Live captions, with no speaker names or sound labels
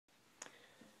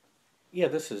Yeah,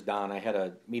 this is Don. I had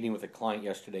a meeting with a client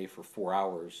yesterday for 4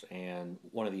 hours, and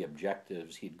one of the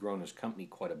objectives, he'd grown his company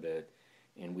quite a bit,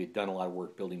 and we'd done a lot of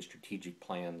work building strategic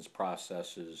plans,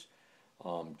 processes,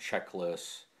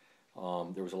 checklists.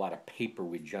 There was a lot of paper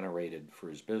we generated for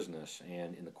his business,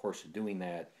 and in the course of doing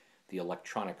that, the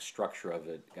electronic structure of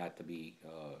it got to be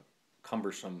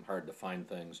cumbersome, hard to find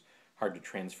things, hard to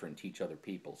transfer and teach other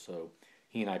people. So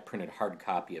he and I printed hard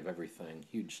copy of everything,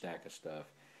 huge stack of stuff,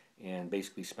 and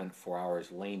basically spent 4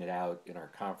 hours laying it out in our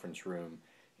conference room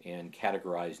and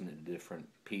categorizing it into different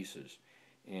pieces.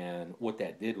 And what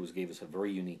that did was gave us a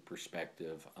very unique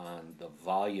perspective on the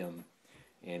volume,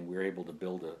 and we were able to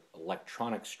build an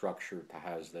electronic structure to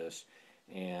house this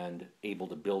and able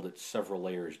to build it several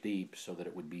layers deep so that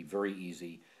it would be very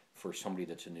easy for somebody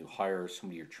that's a new hire,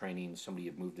 somebody you're training, somebody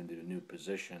you've moved into a new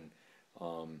position,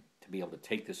 to be able to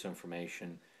take this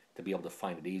information, to be able to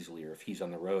find it easily. Or if he's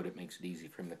on the road, it makes it easy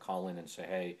for him to call in and say,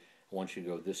 hey, I want you to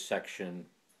go this section,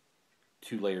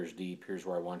 2 layers deep. Here's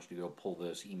where I want you to go pull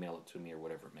this, email it to me, or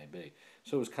whatever it may be.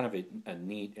 So it was kind of a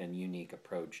neat and unique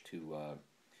approach to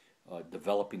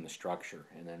developing the structure.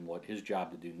 And then what his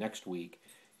job to do next week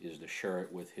is to share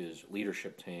it with his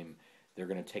leadership team. They're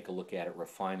going to take a look at it,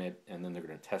 refine it, and then they're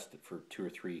going to test it for 2 or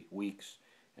 3 weeks.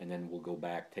 And then we'll go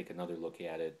back, take another look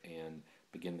at it, and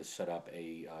begin to set up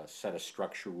a set of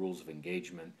structure rules of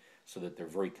engagement so that they're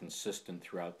very consistent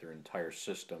throughout their entire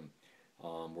system,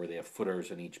 where they have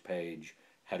footers on each page,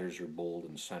 headers are bold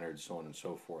and centered, so on and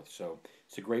so forth. So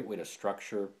it's a great way to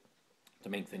structure, to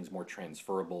make things more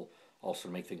transferable, also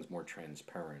to make things more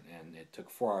transparent. And it took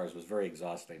 4 hours. It was very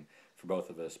exhausting for both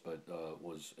of us, but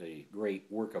was a great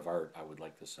work of art, I would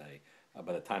like to say,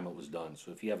 by the time it was done.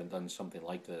 So if you haven't done something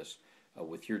like this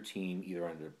with your team, either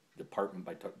on a department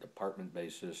by department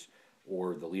basis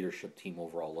or the leadership team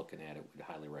overall looking at it, we'd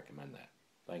highly recommend that.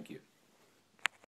 Thank you.